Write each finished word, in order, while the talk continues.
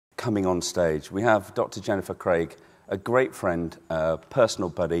coming on stage. We have Dr. Jennifer Craig, a great friend, a personal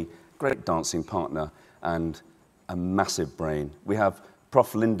buddy, great dancing partner, and a massive brain. We have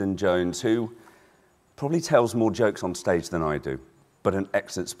Prof. Lyndon Jones, who probably tells more jokes on stage than I do, but an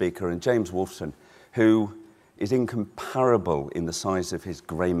excellent speaker, and James Wolfson, who is incomparable in the size of his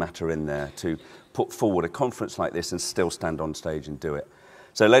grey matter in there to put forward a conference like this and still stand on stage and do it.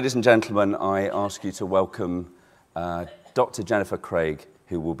 So, ladies and gentlemen, I ask you to welcome Dr. Jennifer Craig,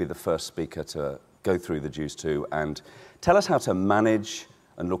 who will be the first speaker to go through the DEWS 2 and tell us how to manage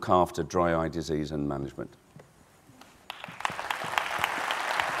and look after dry eye disease and management.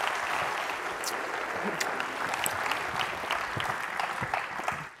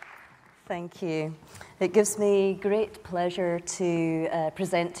 Thank you. It gives me great pleasure to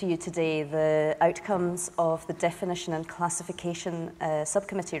present to you today the outcomes of the Definition and Classification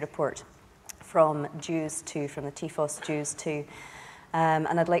Subcommittee report from DEWS 2, from the TFOS DEWS 2.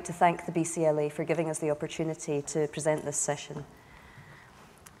 And I'd like to thank the BCLA for giving us the opportunity to present this session.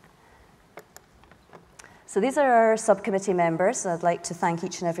 So these are our subcommittee members. I'd like to thank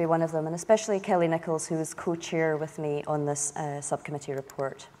each and every one of them, and especially Kelly Nichols, who is co-chair with me on this subcommittee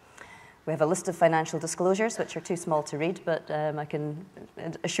report. We have a list of financial disclosures, which are too small to read, but I can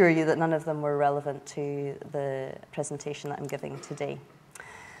assure you that none of them were relevant to the presentation that I'm giving today.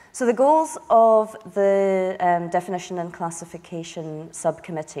 So the goals of the Definition and Classification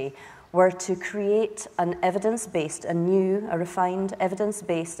Subcommittee were to create an evidence-based, a refined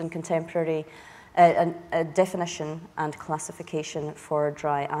evidence-based and contemporary a definition and classification for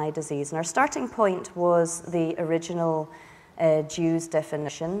dry eye disease. And our starting point was the original DEWS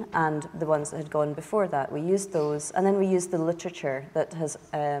definition and the ones that had gone before that. We used those, and then we used the literature that has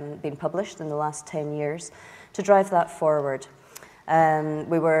been published in the last 10 years to drive that forward.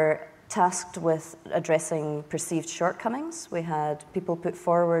 We were tasked with addressing perceived shortcomings. We had people put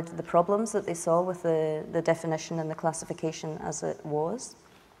forward the problems that they saw with the definition and the classification as it was.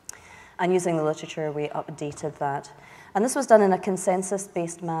 And using the literature, we updated that. And this was done in a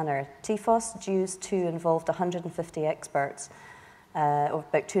consensus-based manner. TFOS DEWS 2 involved 150 experts of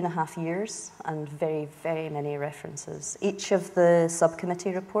about 2.5 years and very, very many references. Each of the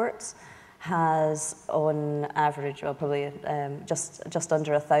subcommittee reports has, on average, well, probably just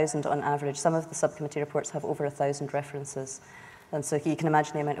under 1,000 on average. Some of the subcommittee reports have over 1,000 references. And so you can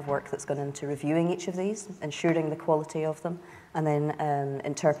imagine the amount of work that's gone into reviewing each of these, ensuring the quality of them, and then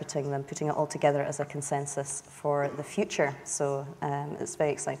interpreting them, putting it all together as a consensus for the future. So it's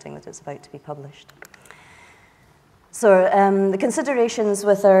very exciting that it's about to be published. So the considerations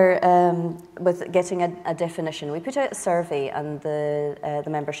with with getting a definition, we put out a survey, and the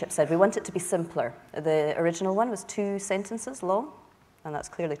membership said we want it to be simpler. The original one was 2 sentences long, and that's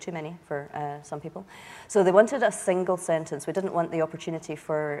clearly too many for some people. So they wanted a single sentence. We didn't want the opportunity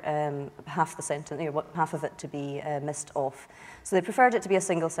for half the sentence, half of it to be missed off. So they preferred it to be a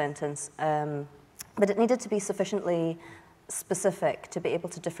single sentence, but it needed to be sufficiently specific to be able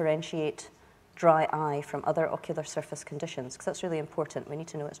to differentiate dry eye from other ocular surface conditions, because that's really important. We need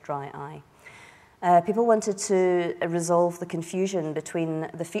to know it's dry eye. People wanted to resolve the confusion between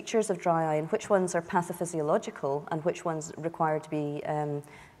the features of dry eye and which ones are pathophysiological and which ones require to be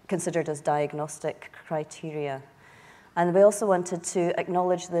considered as diagnostic criteria. And we also wanted to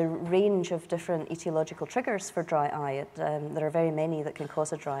acknowledge the range of different etiological triggers for dry eye. There are very many that can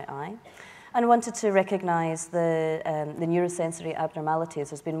cause a dry eye. And wanted to recognize the neurosensory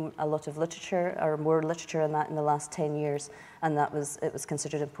abnormalities. There's been a lot of literature, or more literature on that in the last 10 years, and it was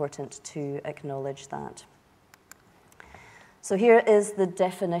considered important to acknowledge that. So here is the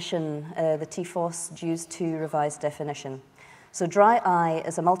definition, the TFOS DEWS 2 revised definition. So dry eye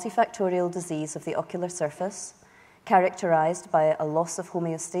is a multifactorial disease of the ocular surface, characterized by a loss of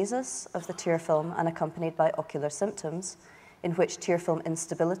homeostasis of the tear film and accompanied by ocular symptoms, in which tear film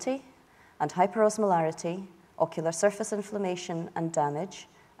instability and hyperosmolarity, ocular surface inflammation and damage,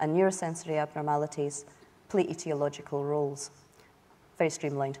 and neurosensory abnormalities play etiological roles. Very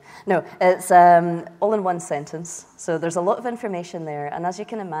streamlined. No, it's all in one sentence, so there's a lot of information there, and as you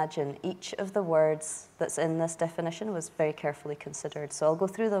can imagine, each of the words that's in this definition was very carefully considered, so I'll go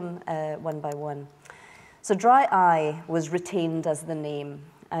through them one by one. So dry eye was retained as the name.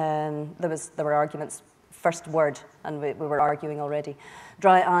 There were arguments, first word, and we were arguing already.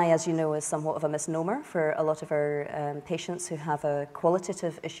 Dry eye, as you know, is somewhat of a misnomer for a lot of our patients who have a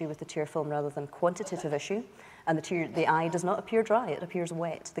qualitative issue with the tear film rather than quantitative issue. And the eye does not appear dry, it appears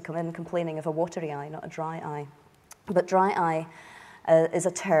wet. They come in complaining of a watery eye, not a dry eye. But dry eye is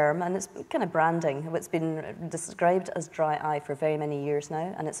a term, and it's kind of branding. It's been described as dry eye for very many years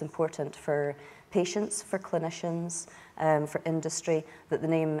now, and it's important for patients, for clinicians, for industry, that the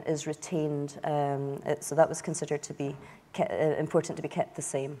name is retained. So that was considered to be important to be kept the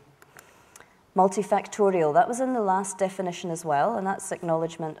same. Multifactorial, that was in the last definition as well, and that's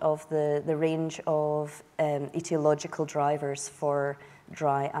acknowledgement of the range of etiological drivers for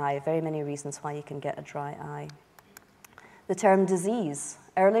dry eye. Very many reasons why you can get a dry eye. The term disease,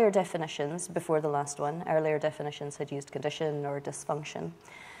 earlier definitions, before the last one, earlier definitions had used condition or dysfunction.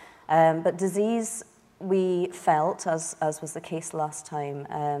 But disease, we felt, as was the case last time,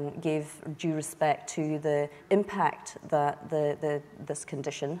 gave due respect to the impact that this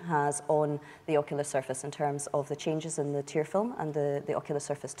condition has on the ocular surface in terms of the changes in the tear film and the ocular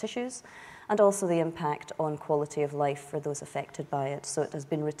surface tissues, and also the impact on quality of life for those affected by it. So it has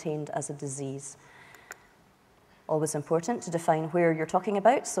been retained as a disease. Always important to define where you're talking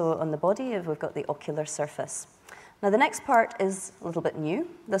about. So on the body, we've got the ocular surface. Now, the next part is a little bit new.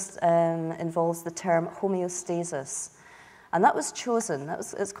 This involves the term homeostasis. And that was chosen.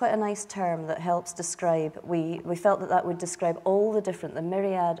 It's quite a nice term that helps describe, we felt that would describe all the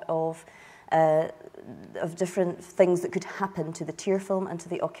myriad of different things that could happen to the tear film and to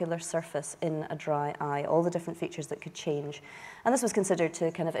the ocular surface in a dry eye, all the different features that could change. And this was considered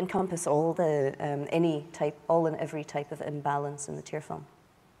to kind of encompass all all and every type of imbalance in the tear film.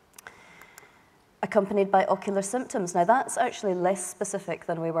 Accompanied by ocular symptoms. Now, that's actually less specific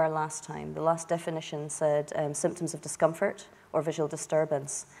than we were last time. The last definition said symptoms of discomfort or visual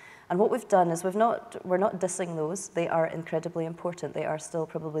disturbance. And what we've done is we're not dissing those. They are incredibly important. They are still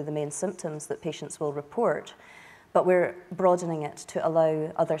probably the main symptoms that patients will report. But we're broadening it to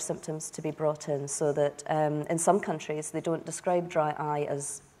allow other symptoms to be brought in, so that in some countries they don't describe dry eye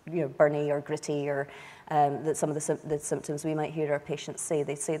as burny or gritty, or that some of the symptoms we might hear our patients say.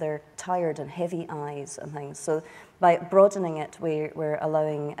 They say they're tired and heavy eyes and things. So by broadening it, we're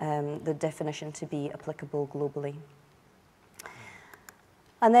allowing the definition to be applicable globally.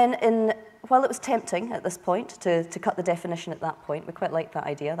 And then while it was tempting at this point to cut the definition at that point, we quite liked that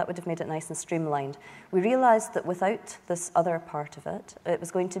idea. That would have made it nice and streamlined. We realized that without this other part of it, it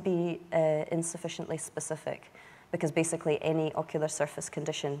was going to be insufficiently specific, because basically any ocular surface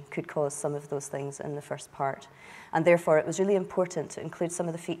condition could cause some of those things in the first part. And therefore, it was really important to include some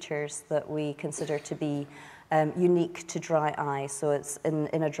of the features that we consider to be unique to dry eye. So it's in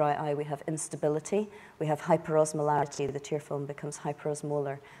a dry eye, we have instability, we have hyperosmolarity, the tear film becomes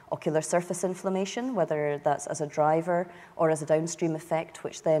hyperosmolar. Ocular surface inflammation, whether that's as a driver or as a downstream effect,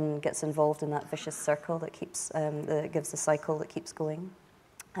 which then gets involved in that vicious circle that gives the cycle that keeps going.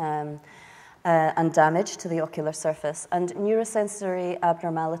 And damage to the ocular surface. And neurosensory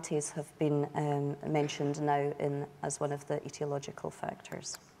abnormalities have been mentioned now as one of the etiological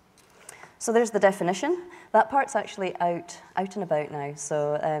factors. So there's the definition. That part's actually out and about now.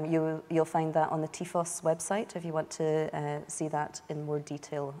 So you'll find that on the TFOS website if you want to see that in more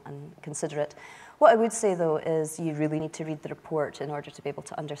detail and consider it. What I would say, though, is you really need to read the report in order to be able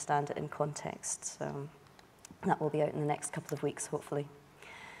to understand it in context. So that will be out in the next couple of weeks, hopefully.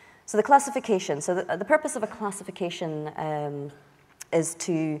 So the classification. So the purpose of a classification is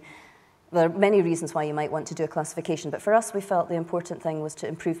to, there are many reasons why you might want to do a classification, but for us we felt the important thing was to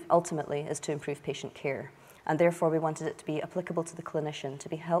improve patient care. And therefore we wanted it to be applicable to the clinician, to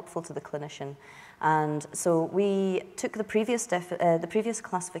be helpful to the clinician. And so we took the previous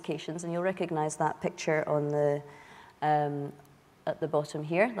classifications, and you'll recognize that picture on the at the bottom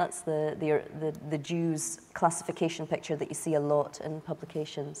here. That's the DEWS classification picture that you see a lot in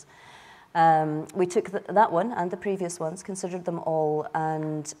publications. We took that one and the previous ones, considered them all,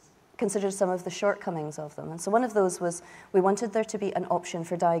 and considered some of the shortcomings of them. And so one of those was we wanted there to be an option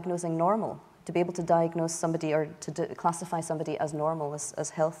for diagnosing normal, to be able to diagnose somebody or to classify somebody as normal, as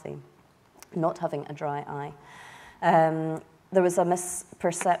healthy, not having a dry eye. There was a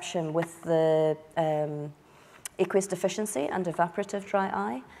misperception with the aqueous deficiency and evaporative dry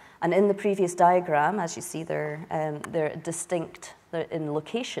eye. And in the previous diagram, as you see, they're distinct in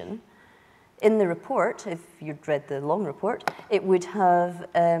location. In the report, if you'd read the long report, it would have,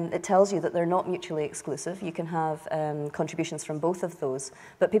 it tells you that they're not mutually exclusive. You can have contributions from both of those.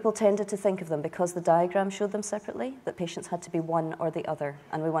 But people tended to think of them, because the diagram showed them separately, that patients had to be one or the other.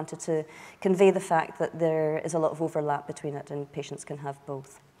 And we wanted to convey the fact that there is a lot of overlap between it and patients can have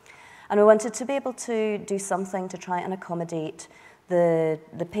both. And we wanted to be able to do something to try and accommodate the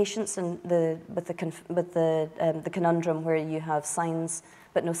patients with the conundrum where you have signs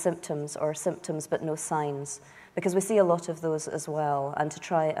but no symptoms, or symptoms but no signs. because we see a lot of those as well, and to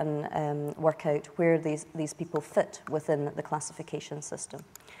try and work out where these people fit within the classification system.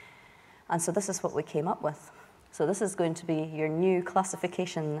 And so this is what we came up with. So this is going to be your new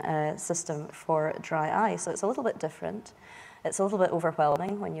classification system for dry eye. So it's a little bit different. It's a little bit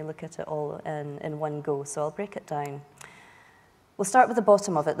overwhelming when you look at it all in one go, so I'll break it down. We'll start with the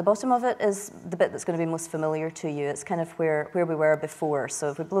bottom of it. The bottom of it is the bit that's going to be most familiar to you. It's kind of where we were before. So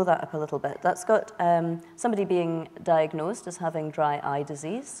if we blow that up a little bit, that's got somebody being diagnosed as having dry eye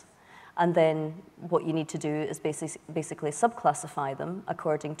disease. And then what you need to do is basically subclassify them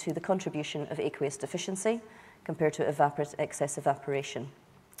according to the contribution of aqueous deficiency compared to excess evaporation.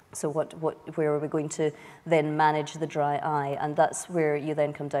 So where are we going to then manage the dry eye? And that's where you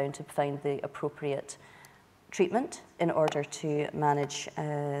then come down to find the appropriate treatment in order to manage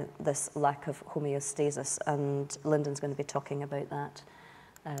this lack of homeostasis. And Lyndon's going to be talking about that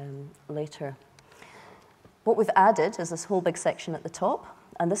later. What we've added is this whole big section at the top.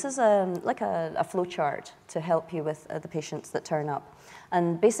 And this is like a flow chart to help you with the patients that turn up.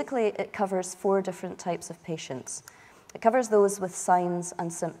 And basically, it covers 4 different types of patients. It covers those with signs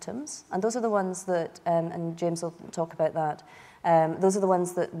and symptoms. And those are the ones that, and James will talk about that, those are the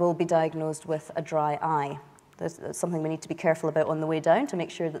ones that will be diagnosed with a dry eye. There's something we need to be careful about on the way down to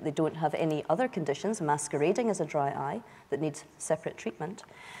make sure that they don't have any other conditions masquerading as a dry eye that need separate treatment.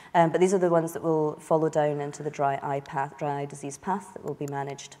 But these are the ones that will follow down into the dry eye disease path that will be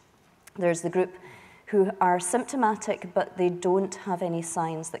managed. There's the group who are symptomatic, but they don't have any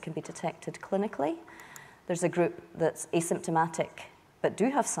signs that can be detected clinically. There's a group that's asymptomatic, but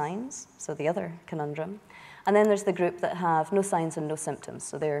do have signs, so the other conundrum. And then there's the group that have no signs and no symptoms,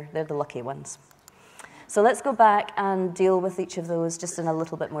 so they're the lucky ones. So let's go back and deal with each of those just in a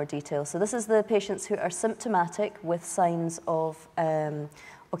little bit more detail. So this is the patients who are symptomatic with signs of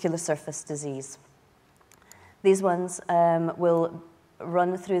ocular surface disease. These ones will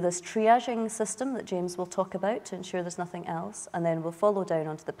run through this triaging system that James will talk about to ensure there's nothing else, and then we'll follow down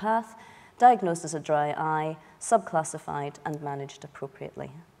onto the path, diagnosed as a dry eye, subclassified, and managed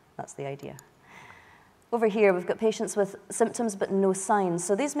appropriately. That's the idea. Over here, we've got patients with symptoms but no signs.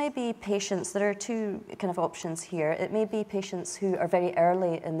 So these may be patients, there are 2 kind of options here. It may be patients who are very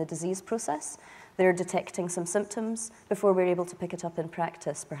early in the disease process. They're detecting some symptoms before we're able to pick it up in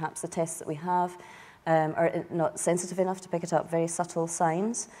practice. Perhaps the tests that we have are not sensitive enough to pick it up, very subtle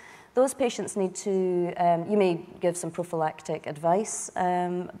signs. Those patients need to, you may give some prophylactic advice,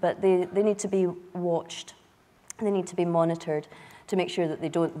 but they need to be watched. They need to be monitored to make sure that they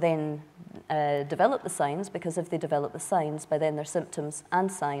don't then develop the signs, because if they develop the signs, by then they're symptoms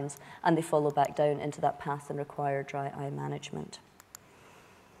and signs, and they follow back down into that path and require dry eye management.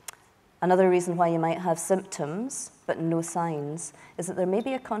 Another reason why you might have symptoms but no signs is that there may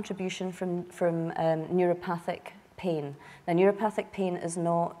be a contribution from neuropathic pain. Now, neuropathic pain is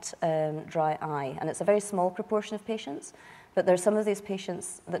not dry eye, and it's a very small proportion of patients, but there are some of these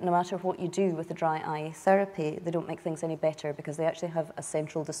patients that no matter what you do with the dry eye therapy, they don't make things any better because they actually have a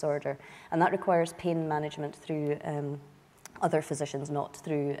central disorder, and that requires pain management through other physicians, not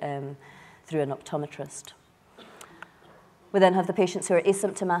through an optometrist. We then have the patients who are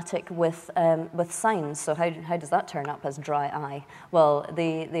asymptomatic with signs. So how does that turn up as dry eye? Well,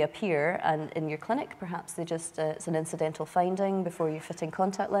 they appear, and in your clinic, perhaps they just it's an incidental finding before you're fitting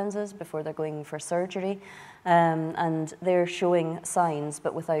contact lenses, before they're going for surgery, and they're showing signs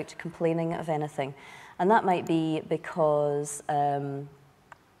but without complaining of anything. And that might be because,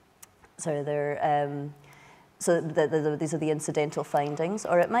 these are the incidental findings,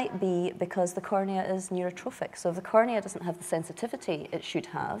 or it might be because the cornea is neurotrophic. So if the cornea doesn't have the sensitivity it should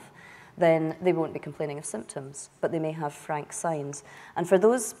have, then they won't be complaining of symptoms, but they may have frank signs. And for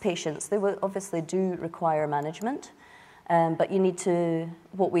those patients, they will obviously do require management, but you need to,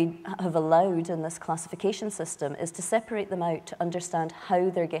 what we have allowed in this classification system is to separate them out to understand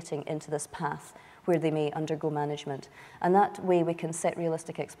how they're getting into this path where they may undergo management. And that way we can set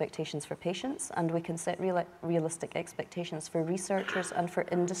realistic expectations for patients, and we can set realistic expectations for researchers and for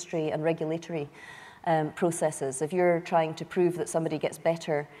industry and regulatory processes. If you're trying to prove that somebody gets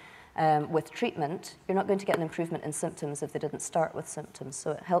better with treatment, you're not going to get an improvement in symptoms if they didn't start with symptoms.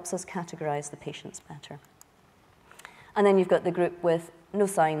 So it helps us categorize the patients better. And then you've got the group with no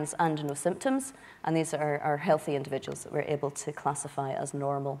signs and no symptoms, and these are healthy individuals that we're able to classify as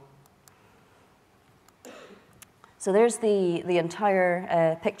normal. So there's the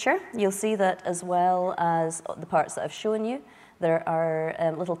entire picture. You'll see that as well as the parts that I've shown you. There are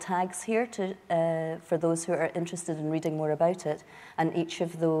little tags here for those who are interested in reading more about it, and each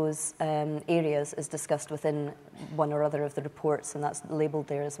of those areas is discussed within one or other of the reports, and that's labelled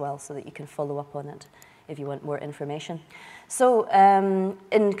there as well so that you can follow up on it if you want more information. So,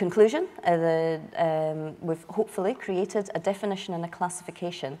 in conclusion, we've hopefully created a definition and a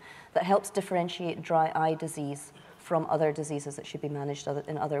classification that helps differentiate dry eye disease from other diseases that should be managed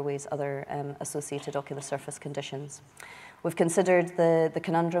in other ways, other associated ocular surface conditions. We've considered the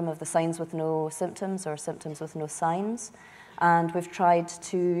conundrum of the signs with no symptoms or symptoms with no signs, and we've tried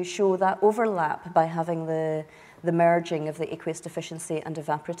to show that overlap by having the merging of the aqueous deficiency and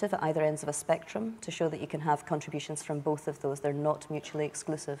evaporative at either ends of a spectrum to show that you can have contributions from both of those. They're not mutually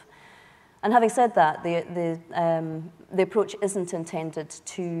exclusive. And having said that, the approach isn't intended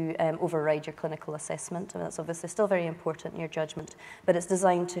to override your clinical assessment. I mean, that's obviously still very important in your judgment, but it's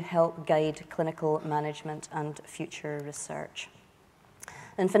designed to help guide clinical management and future research.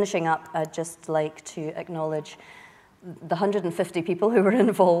 And finishing up, I'd just like to acknowledge the 150 people who were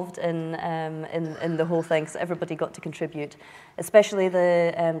involved in the whole thing, so everybody got to contribute, especially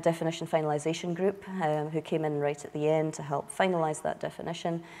the definition finalisation group who came in right at the end to help finalise that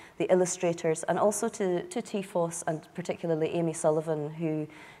definition, the illustrators, and also to TFOS, and particularly Amy Sullivan, who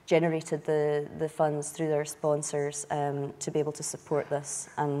generated the funds through their sponsors to be able to support this,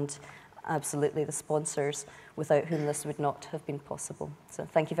 and absolutely the sponsors without whom this would not have been possible. So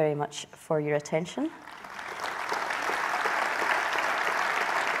thank you very much for your attention.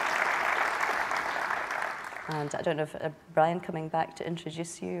 And I don't know if Brian coming back to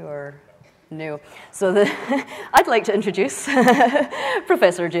introduce you or no. So I'd like to introduce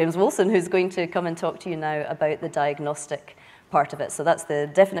Professor James Wilson, who's going to come and talk to you now about the diagnostic part of it. So that's the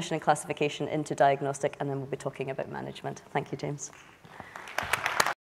definition and classification into diagnostic, and then we'll be talking about management. Thank you, James.